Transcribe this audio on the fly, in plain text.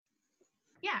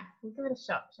Yeah, we'll give it a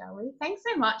shot, shall we? Thanks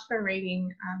so much for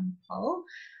reading, Paul.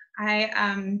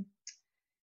 I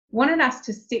wanted us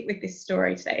to sit with this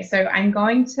story today. So I'm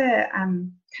going to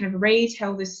kind of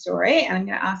retell this story, and I'm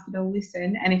going to ask you to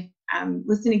listen. And if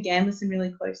listen again, listen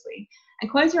really closely,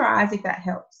 and close your eyes if that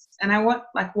helps. And I want,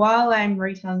 like, while I'm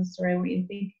retelling the story, I want you to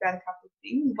think about a couple of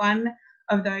things. One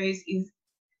of those is,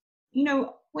 you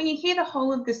know, when you hear the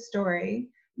whole of the story,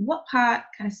 what part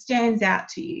kind of stands out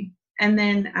to you? And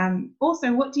then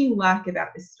also, what do you like about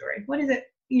this story? What is it,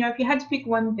 you know, if you had to pick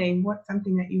one thing, what's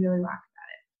something that you really like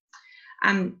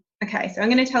about it? Okay, so I'm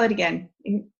going to tell it again.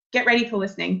 Get ready for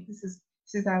listening. This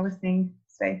is our listening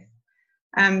space.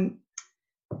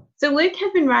 So Luke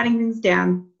has been writing things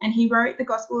down, and he wrote the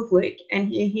Gospel of Luke, and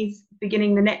here he's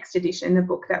beginning the next edition, the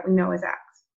book that we know as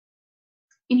Acts.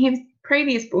 In his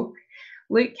previous book,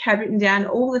 Luke had written down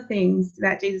all the things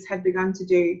that Jesus had begun to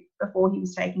do before he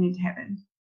was taken into heaven.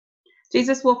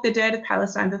 Jesus walked the dirt of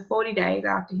Palestine for 40 days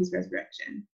after his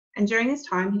resurrection, and during this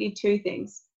time he did two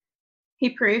things.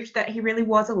 He proved that he really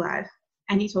was alive,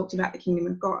 and he talked about the kingdom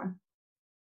of God.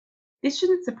 This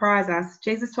shouldn't surprise us.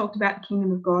 Jesus talked about the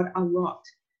kingdom of God a lot.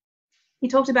 He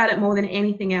talked about it more than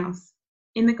anything else.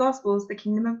 In the Gospels, the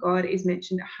kingdom of God is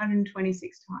mentioned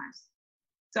 126 times.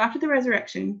 So after the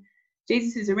resurrection,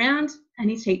 Jesus is around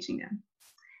and he's teaching them.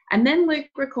 And then Luke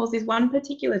recalls this one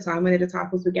particular time when the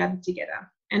disciples were gathered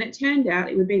together, and it turned out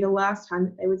it would be the last time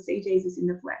that they would see Jesus in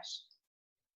the flesh.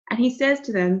 And he says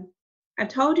to them, "I've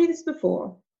told you this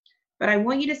before, but I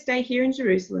want you to stay here in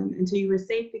Jerusalem until you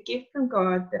receive the gift from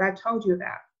God that I've told you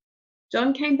about.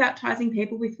 John came baptizing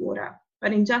people with water,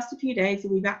 but in just a few days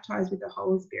you'll be baptized with the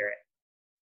Holy Spirit."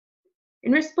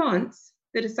 In response,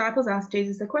 the disciples ask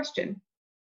Jesus a question.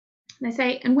 They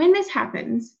say, "And when this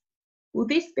happens, will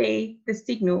this be the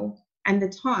signal and the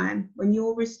time when you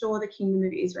will restore the kingdom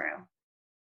of Israel?"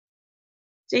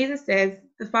 Jesus says,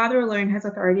 "The Father alone has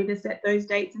authority to set those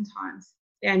dates and times.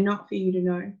 They are not for you to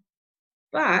know.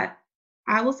 But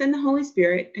I will send the Holy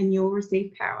Spirit and you will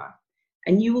receive power,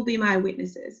 and you will be my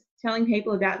witnesses, telling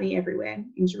people about me everywhere,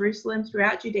 in Jerusalem,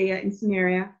 throughout Judea, in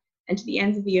Samaria, and to the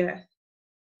ends of the earth."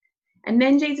 And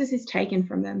then Jesus is taken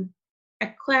from them.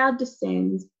 A cloud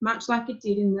descends, much like it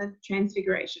did in the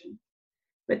Transfiguration.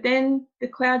 But then the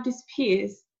cloud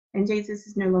disappears and Jesus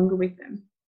is no longer with them.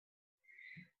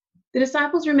 The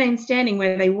disciples remain standing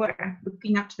where they were,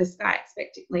 looking up to the sky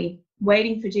expectantly,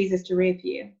 waiting for Jesus to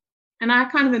reappear. And I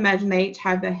kind of imagine they each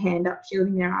have their hand up,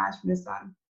 shielding their eyes from the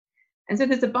sun. And so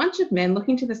there's a bunch of men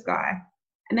looking to the sky,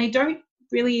 and they don't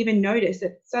really even notice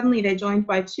that suddenly they're joined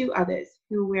by two others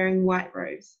who are wearing white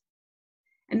robes.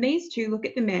 And these two look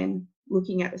at the men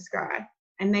looking at the sky,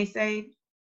 and they say,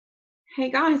 "Hey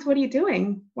guys, what are you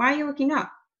doing? Why are you looking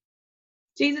up?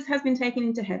 Jesus has been taken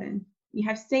into heaven. You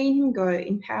have seen him go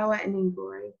in power and in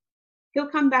glory. He'll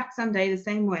come back someday the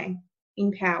same way,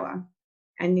 in power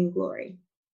and in glory."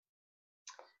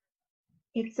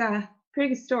 It's a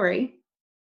pretty good story,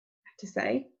 I have to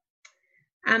say.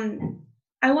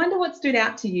 I wonder what stood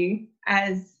out to you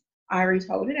as I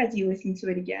retold it, as you listened to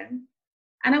it again.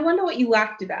 And I wonder what you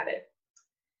liked about it.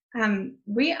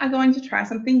 We are going to try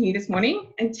something new this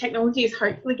morning, and technology is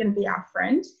hopefully going to be our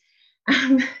friend.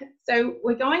 So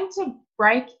we're going to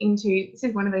break into, this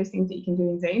is one of those things that you can do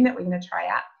in Zoom that we're going to try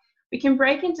out. We can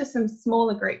break into some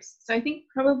smaller groups. So I think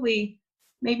probably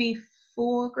maybe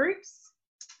 4 groups.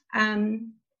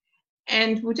 And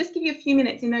we'll just give you a few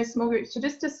minutes in those small groups to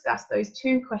just discuss those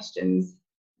 2 questions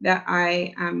that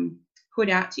I put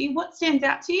out to you. What stands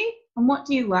out to you and what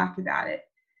do you like about it,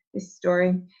 this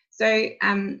story? So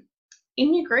in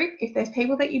your group, if there's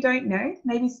people that you don't know,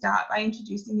 maybe start by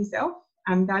introducing yourself.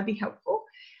 That'd be helpful.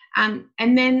 And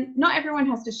then not everyone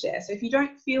has to share. So if you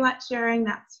don't feel like sharing,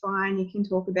 that's fine. You can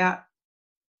talk about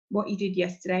what you did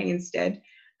yesterday instead.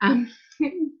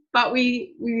 But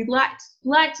we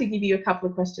like to give you a couple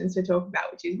of questions to talk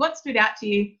about, which is what stood out to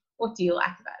you, what do you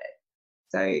like about it?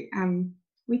 So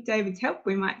with David's help,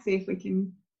 we might see if we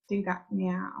can do that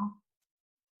now.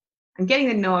 I'm getting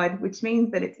a nod, which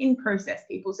means that it's in process,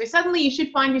 people. So suddenly you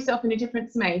should find yourself in a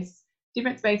different space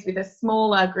with a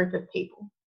smaller group of people.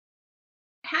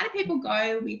 How do people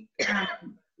go with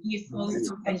your smaller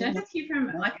conversation? Just hear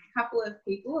from like a couple of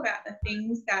people about the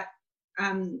things that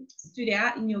stood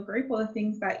out in your group or the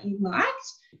things that you liked,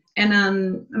 and I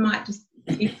might just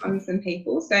pick on some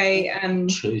people. So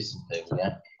choose some people,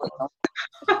 yeah.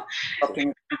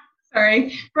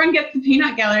 Sorry, everyone gets the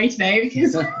peanut gallery today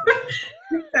because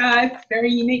it's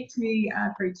very unique to me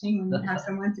preaching when you have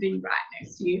someone sitting right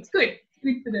next to you. It's good. It's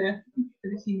good for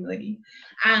the humility.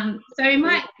 So we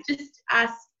might just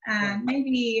ask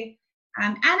maybe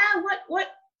Anna, what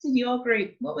did your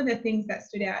group, what were the things that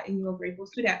stood out in your group or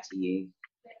stood out to you?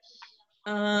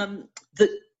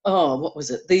 What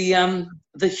was it?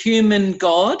 The human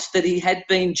God, that he had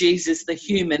been Jesus the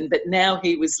human, but now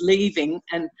he was leaving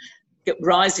and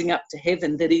rising up to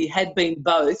heaven, that he had been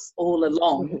both all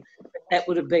along. That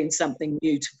would have been something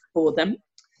new for them.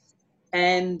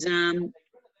 And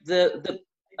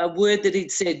a word that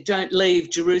he'd said, don't leave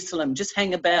Jerusalem, just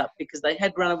hang about, because they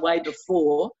had run away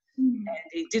before, and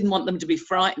he didn't want them to be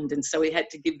frightened, and so he had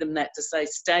to give them that to say,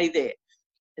 stay there,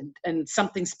 and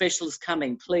something special is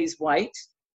coming, please wait.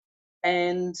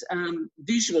 And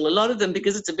visual, a lot of them,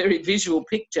 because it's a very visual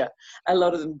picture, a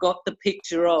lot of them got the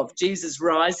picture of Jesus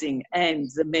rising and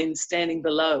the men standing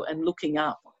below and looking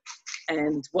up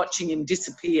and watching him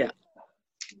disappear.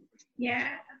 Yeah,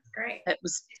 that's great.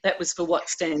 That was for what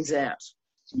stands out.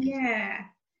 Yeah.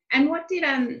 And what did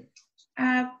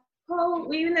Paul,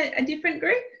 were you in a different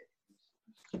group?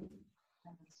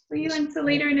 Were you and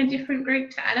Selena in a different group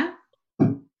to Anna?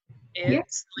 Yeah.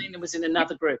 Selena was in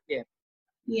another group, yeah.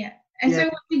 Yeah. And so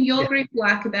what did your group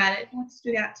like about it? What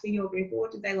stood out to your group?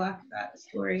 What did they like about the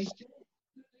story?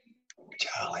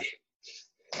 Charlie.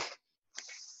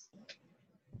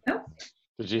 Oh.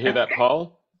 Did you hear that,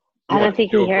 Paul? I don't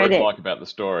think he heard it. Like about the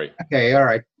story. Okay, all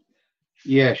right.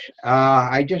 Yes,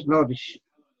 I just noticed,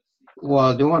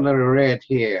 well, the one that I read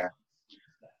here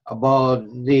about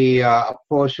the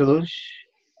apostles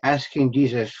asking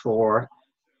Jesus for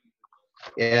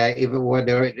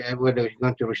whether he's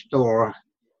going to restore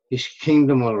his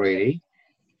kingdom already.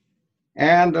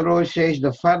 And the Lord says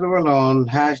the Father alone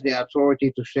has the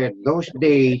authority to set those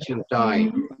dates and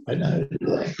time. I know.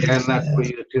 And not for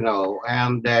you to know.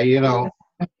 And,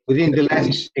 within the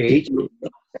last stage,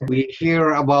 we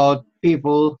hear about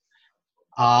people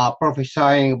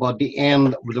prophesying about the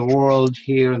end of the world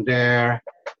here and there.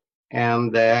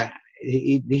 And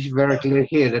it is very clear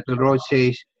here that the Lord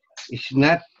says it's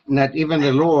not even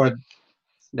the Lord,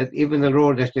 that even the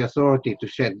Lord has the authority to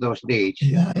set those dates.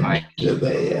 Yeah, right?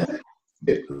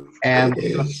 And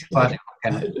but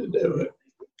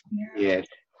yes,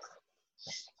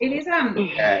 it is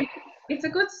it's a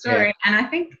good story, and I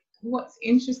think what's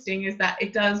interesting is that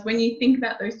it does, when you think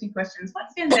about those two questions,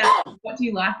 what stands out, what do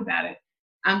you like about it,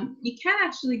 you can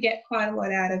actually get quite a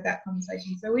lot out of that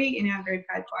conversation. So we in our group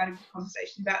had quite a good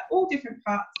conversation about all different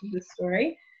parts of the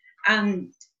story,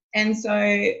 and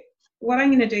so what I'm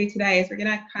going to do today is we're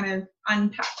going to kind of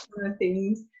unpack some of the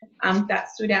things that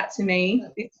stood out to me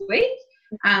this week.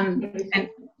 And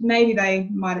maybe they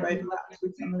might have overlapped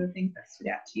with some of the things that stood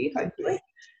out to you, hopefully.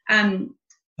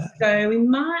 So we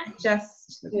might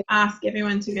just ask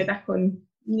everyone to go back on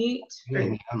mute.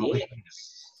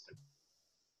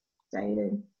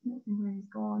 David, everyone's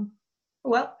gone.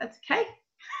 Well, that's okay.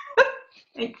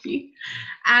 Thank you.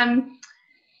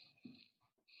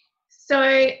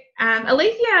 So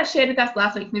Alethea shared with us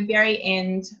last week from the very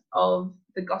end of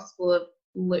the Gospel of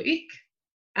Luke.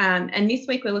 And this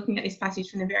week we're looking at this passage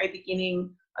from the very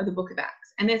beginning of the book of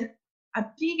Acts. And there's a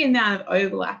big amount of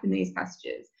overlap in these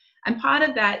passages. And part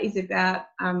of that is about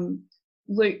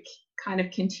Luke kind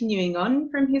of continuing on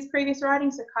from his previous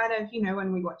writings. So kind of,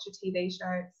 when we watch a TV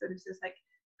show, it sort of says like,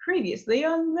 previously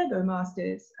on Lego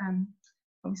Masters.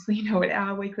 Obviously, you know what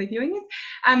our weekly viewing is.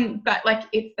 But like,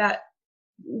 it's that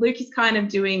Luke is kind of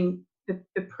doing the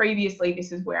previously,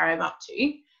 this is where I'm up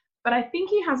to. But I think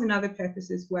he has another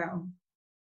purpose as well.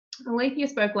 Alethea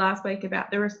spoke last week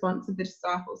about the response of the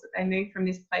disciples, that they moved from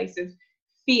this place of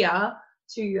fear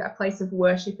to a place of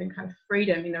worship and kind of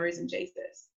freedom in the risen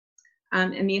Jesus.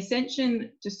 And the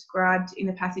ascension described in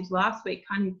the passage last week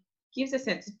kind of gives a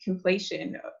sense of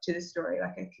completion to the story,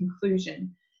 like a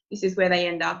conclusion. This is where they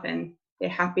end up, and they're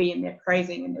happy and they're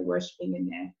praising and they're worshiping and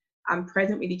they're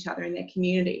present with each other in their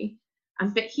community.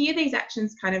 But here these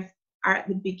actions kind of are at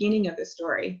the beginning of the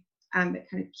story, that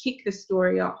kind of kick the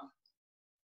story off.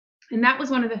 And that was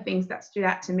one of the things that stood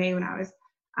out to me when I was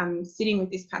sitting with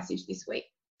this passage this week.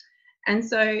 And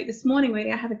so this morning we're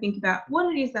going to have a think about what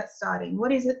it is that's starting.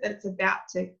 What is it that it's about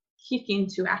to kick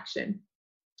into action?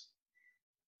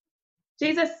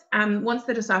 Jesus wants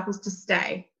the disciples to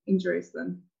stay in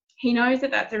Jerusalem. He knows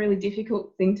that that's a really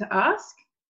difficult thing to ask.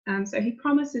 So he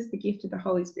promises the gift of the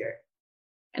Holy Spirit.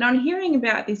 And on hearing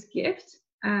about this gift,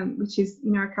 which is,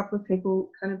 a couple of people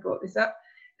kind of brought this up,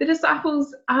 the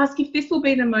disciples ask if this will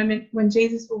be the moment when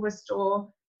Jesus will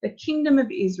restore the kingdom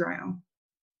of Israel.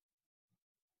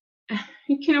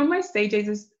 You can almost see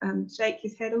Jesus shake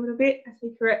his head a little bit as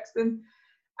he corrects them.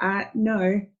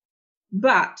 No,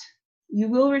 but you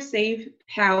will receive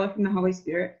power from the Holy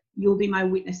Spirit. You'll be my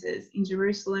witnesses in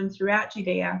Jerusalem, throughout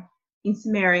Judea, in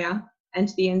Samaria, and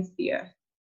to the ends of the earth.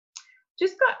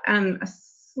 Just got a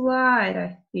slide,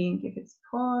 I think, if it's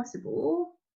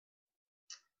possible.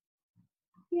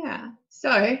 Yeah,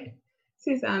 so this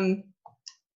is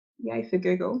yay for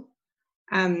Google.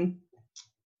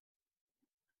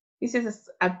 This is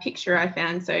a picture I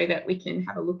found so that we can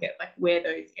have a look at like where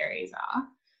those areas are.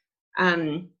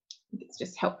 It's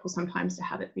just helpful sometimes to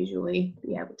have it visually,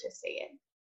 be able to see it.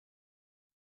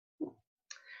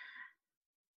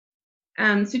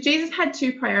 So Jesus had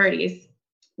two priorities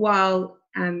while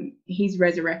he's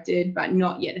resurrected but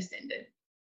not yet ascended.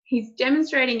 He's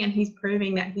demonstrating and he's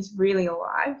proving that he's really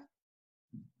alive,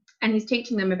 and he's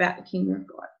teaching them about the kingdom of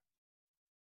God.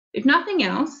 If nothing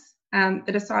else,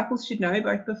 the disciples should know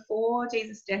both before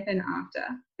Jesus' death and after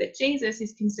that Jesus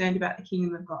is concerned about the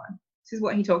kingdom of God. This is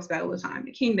what he talks about all the time: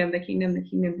 the kingdom, the kingdom, the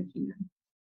kingdom, the kingdom.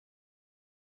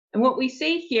 And what we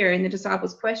see here in the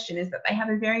disciples' question is that they have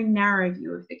a very narrow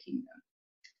view of the kingdom.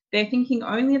 They're thinking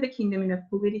only of the kingdom in a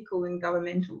political and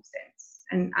governmental sense.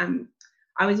 And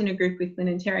I was in a group with Lynn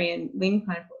and Terry, and Lynn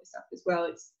kind of brought this up as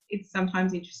well. It's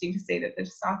sometimes interesting to see that the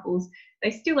disciples,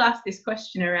 they still ask this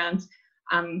question around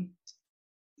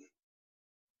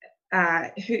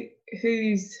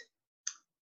who's.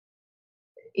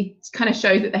 It kind of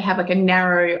shows that they have like a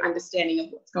narrow understanding of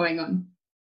what's going on.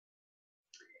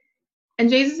 And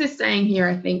Jesus is saying here,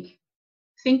 I think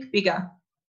bigger,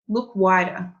 look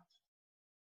wider.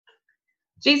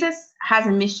 Jesus has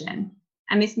a mission,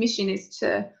 and this mission is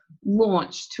to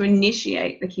launch, to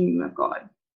initiate the kingdom of God.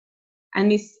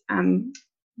 And this,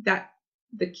 that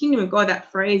the kingdom of God, that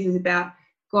phrase is about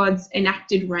God's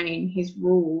enacted reign, his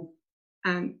rule,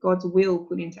 God's will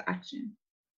put into action.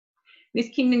 This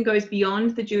kingdom goes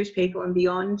beyond the Jewish people and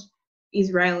beyond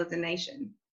Israel as a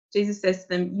nation. Jesus says to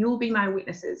them, "You'll be my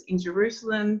witnesses in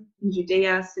Jerusalem, in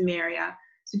Judea, Samaria."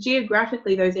 So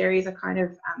geographically, those areas are kind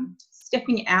of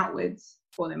stepping outwards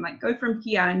for them, like go from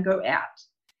here and go out.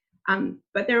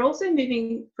 But they're also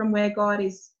moving from where God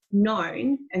is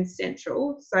known and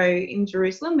central. So in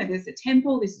Jerusalem, where there's a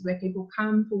temple, this is where people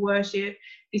come for worship.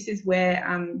 This is where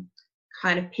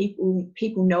kind of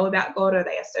people know about God, or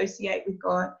they associate with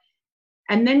God.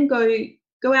 And then go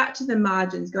out to the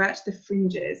margins, go out to the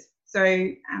fringes.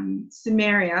 So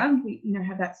Samaria, we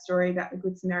have that story about the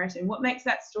Good Samaritan. What makes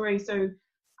that story so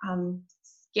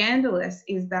scandalous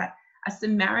is that a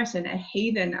Samaritan, a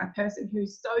heathen, a person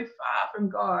who's so far from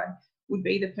God, would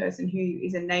be the person who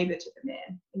is a neighbour to the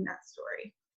man in that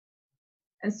story.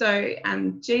 And so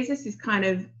Jesus is kind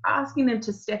of asking them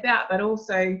to step out, but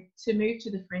also to move to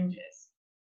the fringes.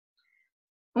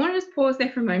 I want to just pause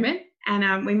there for a moment,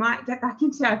 and we might get back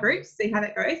into our groups, see how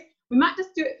that goes. We might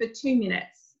just do it for 2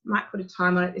 minutes. Might put a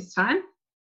time on it this time.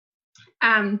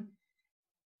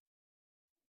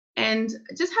 And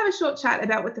just have a short chat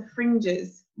about what the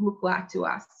fringes look like to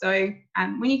us. So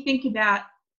when you think about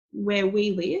where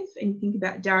we live and you think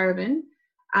about Darebin,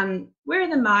 where are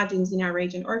the margins in our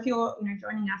region? Or if you're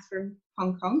joining us from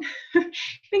Hong Kong,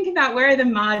 think about where are the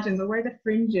margins or where are the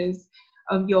fringes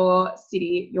of your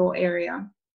city, your area.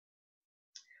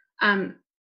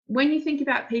 When you think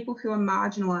about people who are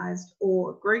marginalised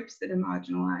or groups that are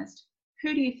marginalised,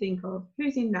 who do you think of?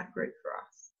 Who's in that group for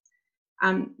us?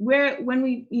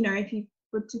 If you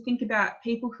were to think about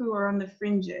people who are on the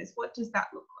fringes, what does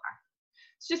that look like?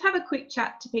 So just have a quick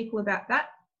chat to people about that.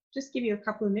 Just give you a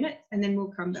couple of minutes and then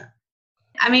we'll come back.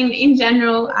 I mean, in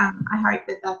general, I hope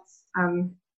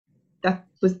that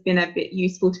was been a bit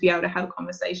useful to be able to have a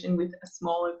conversation with a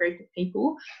smaller group of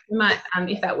people. We might,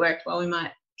 if that worked well, we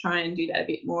might try and do that a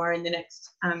bit more in the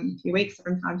next few weeks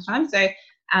from time to time. So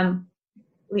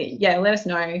let us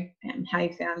know how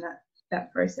you found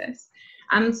that process.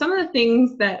 Some of the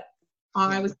things that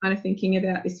I was kind of thinking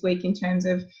about this week in terms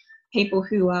of people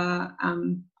who are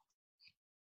in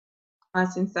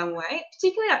some way,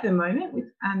 particularly at the moment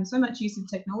with so much use of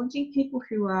technology, people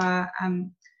who are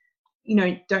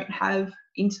don't have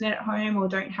internet at home or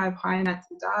don't have high amounts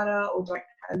of data or don't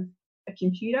have a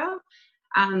computer.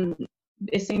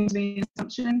 There seems to be an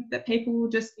assumption that people will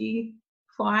just be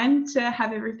fine to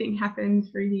have everything happen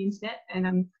through the internet,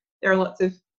 and there are lots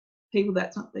of people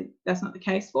that's not the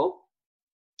case for.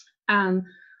 I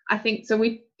think so.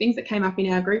 Things that came up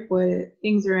in our group were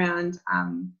things around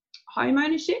home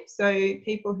ownership. So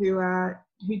people who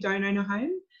don't own a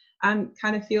home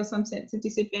kind of feel some sense of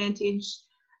disadvantage.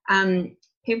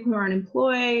 People who are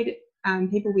unemployed,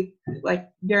 people with like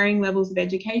varying levels of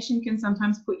education can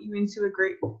sometimes put you into a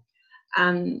group.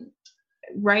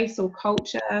 Race or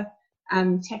culture,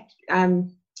 tech.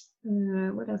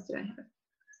 What else did I have?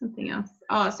 Something else.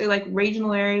 Oh, so like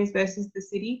regional areas versus the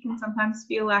city can sometimes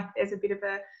feel like there's a bit of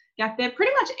a gap there.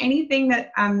 Pretty much anything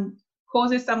that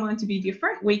causes someone to be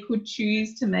different, we could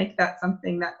choose to make that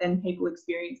something that then people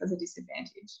experience as a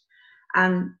disadvantage.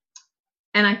 And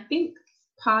I think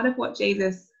part of what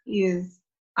Jesus is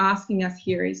asking us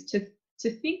here is to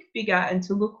think bigger and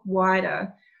to look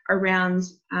wider around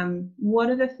what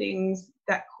are the things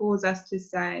that cause us to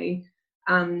say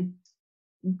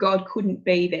God couldn't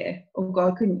be there, or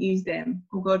God couldn't use them,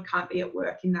 or God can't be at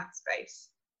work in that space.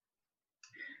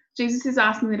 Jesus is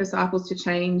asking the disciples to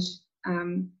change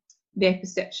their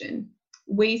perception.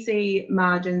 We see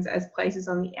margins as places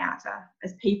on the outer,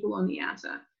 as people on the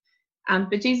outer.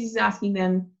 But Jesus is asking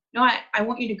them, no, I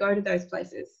want you to go to those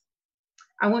places.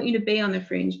 I want you to be on the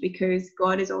fringe, because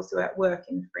God is also at work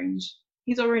in the fringe.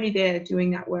 He's already there doing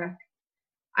that work.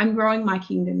 I'm growing my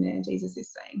kingdom there, Jesus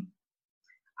is saying.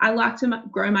 I like to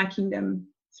grow my kingdom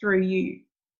through you.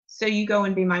 So you go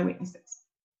and be my witnesses.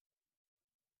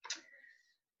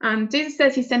 Jesus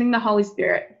says he's sending the Holy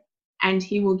Spirit, and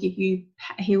he will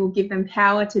give them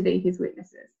power to be his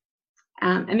witnesses.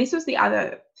 And this was the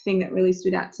other thing that really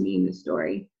stood out to me in the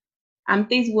story.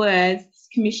 These words, this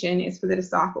commission is for the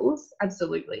disciples,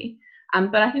 absolutely.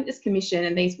 But I think this commission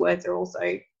and these words are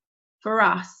also for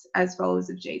us as followers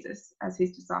of Jesus, as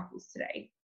his disciples today.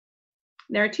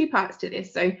 There are two parts to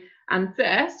this. So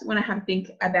first, I want to have a think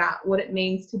about what it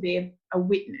means to be a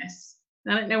witness.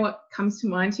 And I don't know what comes to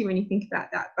mind to you when you think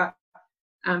about that, but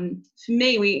for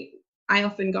me, I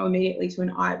often go immediately to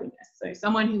an eyewitness. So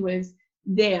someone who was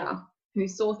there, who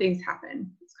saw things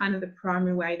happen. It's kind of the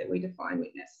primary way that we define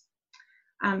witness.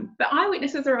 But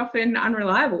eyewitnesses are often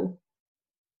unreliable.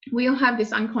 We all have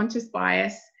this unconscious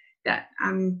bias that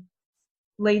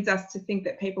leads us to think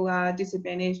that people are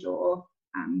disadvantaged or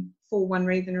for one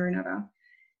reason or another.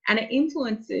 And it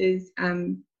influences,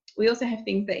 we also have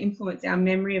things that influence our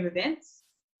memory of events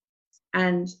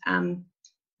and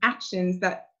actions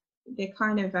that they're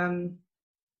kind of,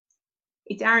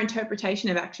 it's our interpretation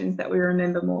of actions that we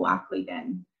remember more likely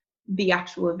than the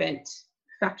actual event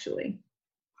factually.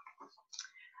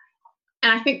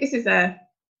 And I think this is a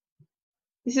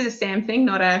Sam thing,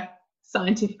 not a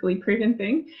scientifically proven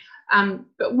thing.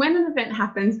 But when an event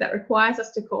happens that requires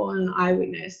us to call an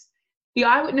eyewitness, the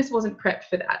eyewitness wasn't prepped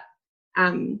for that.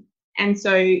 And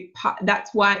so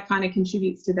that's why it kind of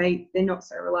contributes to they're not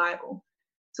so reliable.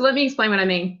 So let me explain what I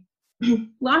mean.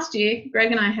 Last year,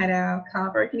 Greg and I had our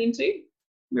car broken into.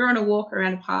 We were on a walk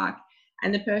around a park,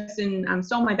 and the person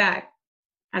stole my bag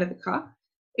out of the car.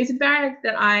 It's a bag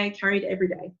that I carried every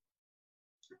day.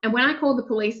 And when I called the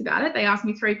police about it, they asked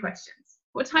me 3 questions.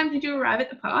 What time did you arrive at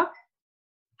the park?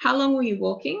 How long were you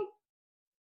walking?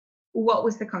 What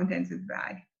was the contents of the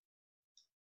bag?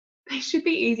 They should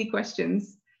be easy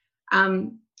questions.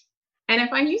 And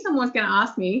if I knew someone was going to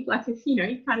ask me, like if,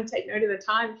 you kind of take note of the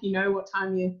time, if you know what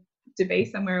time you have to be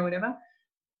somewhere or whatever,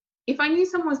 if I knew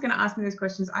someone was going to ask me those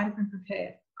questions, I'd have been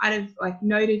prepared. I'd have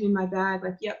noted in my bag,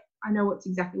 yep, I know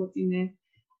exactly what's in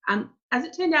there. As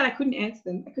it turned out, I couldn't answer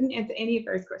them. I couldn't answer any of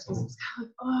those questions.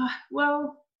 I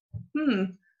was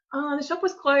kind of the shop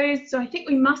was closed, so I think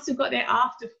we must have got there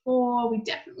after 4. We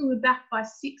definitely were back by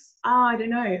 6. I don't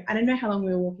know how long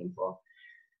we were walking for.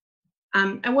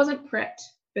 I wasn't prepped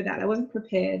for that. I wasn't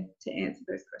prepared to answer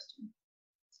those questions.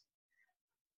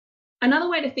 Another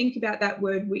way to think about that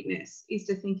word witness is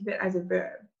to think of it as a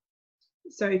verb.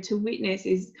 So to witness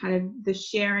is kind of the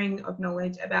sharing of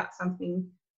knowledge about something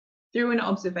through an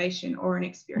observation or an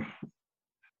experience.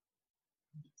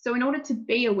 So in order to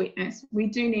be a witness, we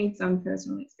do need some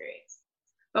personal experience,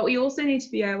 but we also need to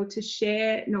be able to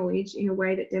share knowledge in a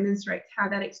way that demonstrates how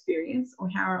that experience or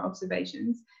how our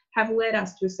observations have led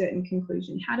us to a certain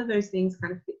conclusion. How do those things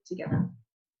kind of fit together?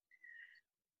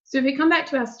 So if we come back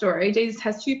to our story, Jesus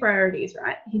has 2 priorities,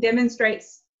 right? He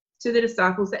demonstrates to the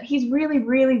disciples that he's really,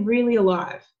 really, really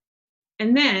alive.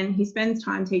 And then he spends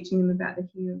time teaching them about the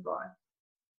kingdom of God.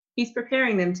 He's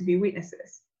preparing them to be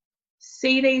witnesses.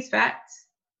 See these facts,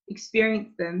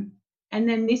 experience them, and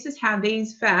then this is how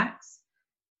these facts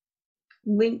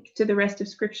link to the rest of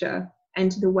Scripture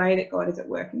and to the way that God is at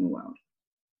work in the world.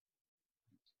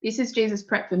 This is Jesus'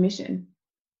 prep for mission.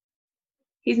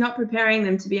 He's not preparing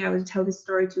them to be able to tell this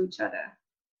story to each other.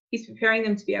 He's preparing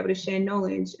them to be able to share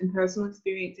knowledge and personal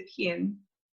experience of him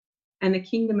and the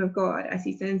kingdom of God as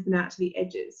he sends them out to the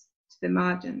edges, to the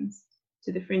margins,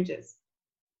 to the fringes.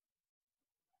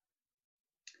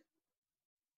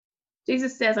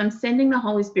 Jesus says, I'm sending the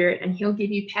Holy Spirit and he'll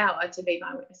give you power to be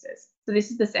my witnesses. So this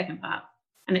is the second part,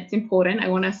 and it's important. I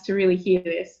want us to really hear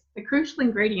this. The crucial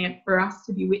ingredient for us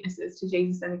to be witnesses to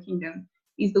Jesus and the kingdom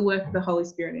is the work of the Holy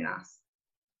Spirit in us.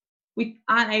 We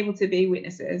aren't able to be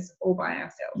witnesses all by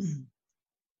ourselves.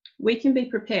 We can be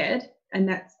prepared, and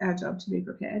that's our job, to be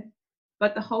prepared,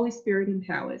 but the Holy Spirit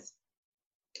empowers.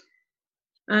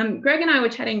 Greg and I were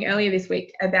chatting earlier this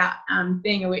week about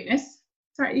being a witness.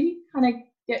 Sorry, you kind of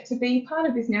get to be part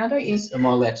of this now, don't you? Am I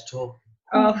allowed to talk?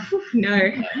 Oh,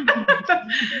 no.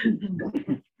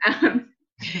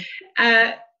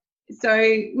 So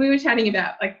we were chatting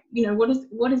about, like, you know,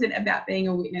 what is it about being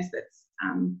a witness that's,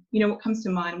 you know, what comes to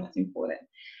mind and what's important.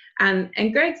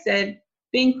 And Greg said,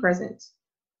 being present.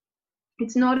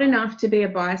 It's not enough to be a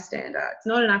bystander. It's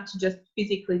not enough to just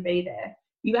physically be there.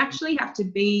 You actually have to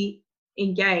be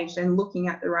engaged and looking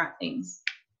at the right things.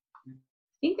 I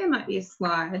think there might be a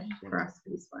slide for us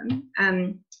for this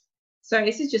one. So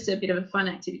this is just a bit of a fun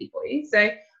activity for you.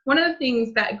 So one of the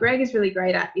things that Greg is really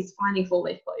great at is finding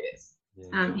four-leaf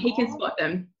clovers. He can spot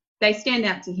them. They stand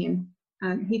out to him.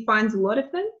 He finds a lot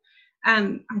of them.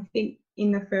 I think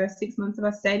in the first 6 months of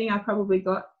us dating, I probably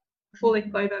got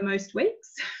four-leaf clover most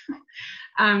weeks.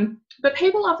 But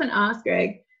people often ask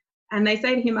Greg, and they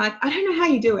say to him, like, I don't know how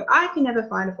you do it. I can never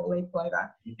find a four-leaf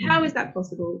clover. How is that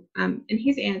possible? And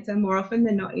his answer more often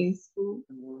than not is, well,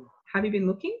 have you been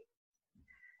looking?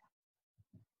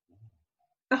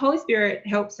 The Holy Spirit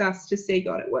helps us to see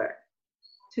God at work,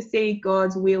 to see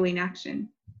God's will in action.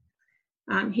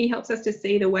 He helps us to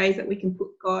see the ways that we can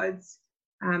put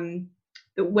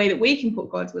the way that we can put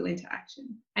God's will into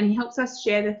action. And he helps us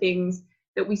share the things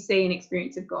that we see and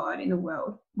experience of God in the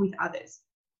world with others.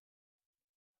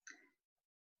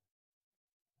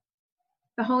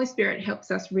 The Holy Spirit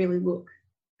helps us really look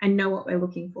and know what we're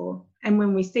looking for, and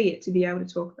when we see it, to be able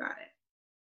to talk about it.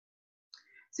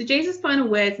 So Jesus' final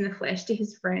words in the flesh to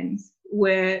his friends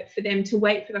were for them to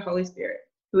wait for the Holy Spirit,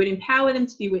 who would empower them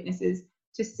to be witnesses,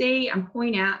 to see and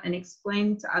point out and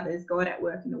explain to others God at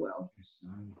work in the world.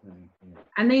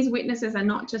 And these witnesses are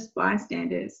not just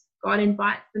bystanders. God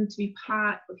invites them to be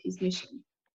part of his mission.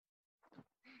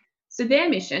 So their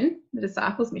mission, the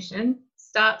disciples' mission,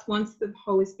 starts once the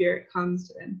Holy Spirit comes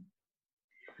to them.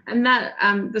 And that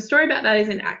the story about that is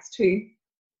in Acts 2.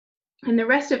 And the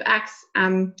rest of Acts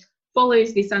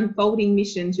follows this unfolding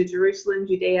mission to Jerusalem,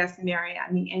 Judea, Samaria,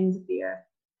 and the ends of the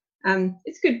earth.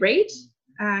 It's a good read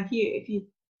here if you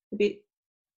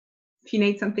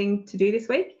need something to do this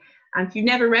week. If you've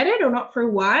never read it or not for a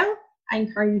while, I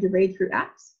encourage you to read through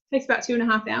Acts. It takes about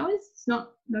 2.5 hours. It's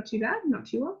not too bad, not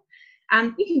too long.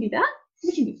 You can do that.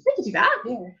 We can do that.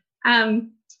 Yeah.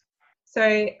 So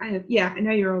I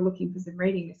know you're all looking for some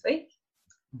reading this week.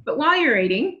 But while you're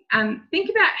reading, think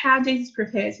about how Jesus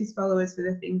prepares his followers for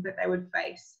the things that they would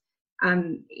face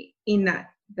in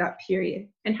that period,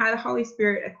 and how the Holy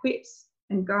Spirit equips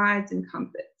and guides and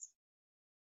comforts.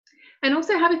 And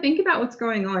also have a think about what's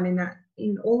going on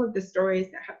in all of the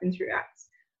stories that happen through Acts.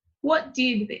 What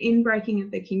did the inbreaking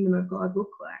of the kingdom of God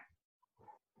look like?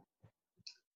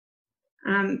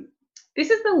 This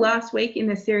is the last week in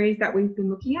the series that we've been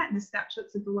looking at, the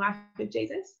snapshots of the life of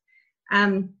Jesus.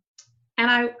 And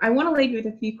I want to leave you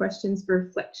with a few questions for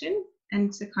reflection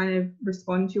and to kind of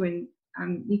respond to, and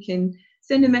you can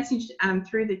send a message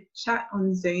through the chat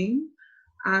on Zoom,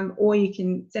 or you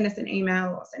can send us an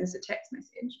email or send us a text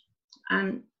message.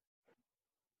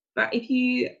 But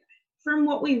from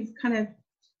what we've kind of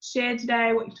shared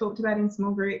today, what you've talked about in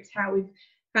small groups, how we've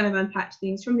kind of unpacked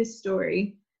things from this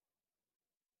story,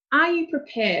 are you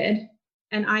prepared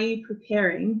and are you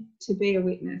preparing to be a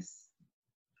witness?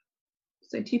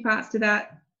 So 2 parts to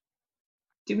that.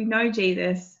 Do we know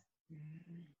Jesus?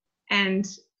 And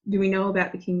do we know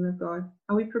about the kingdom of God?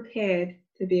 Are we prepared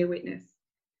to be a witness?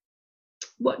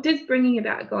 What does bringing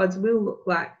about God's will look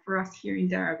like for us here in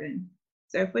Darebin?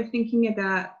 So if we're thinking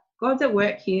about God's at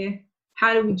work here,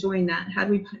 how do we join that? How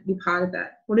do we be part of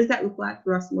that? What does that look like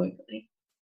for us locally?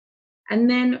 And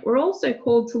then we're also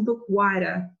called to look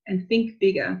wider and think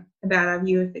bigger about our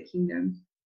view of the kingdom.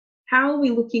 How are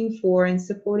we looking for and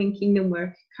supporting kingdom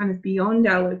work kind of beyond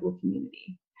our local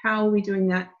community? How are we doing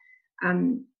that?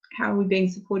 How are we being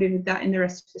supportive of that in the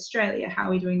rest of Australia? How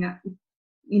are we doing that?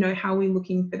 How are we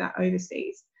looking for that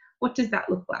overseas? What does that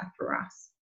look like for us?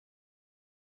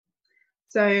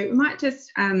 So we might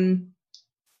just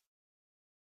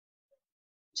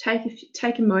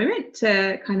take a moment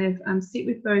to kind of sit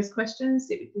with those questions,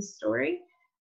 sit with this story,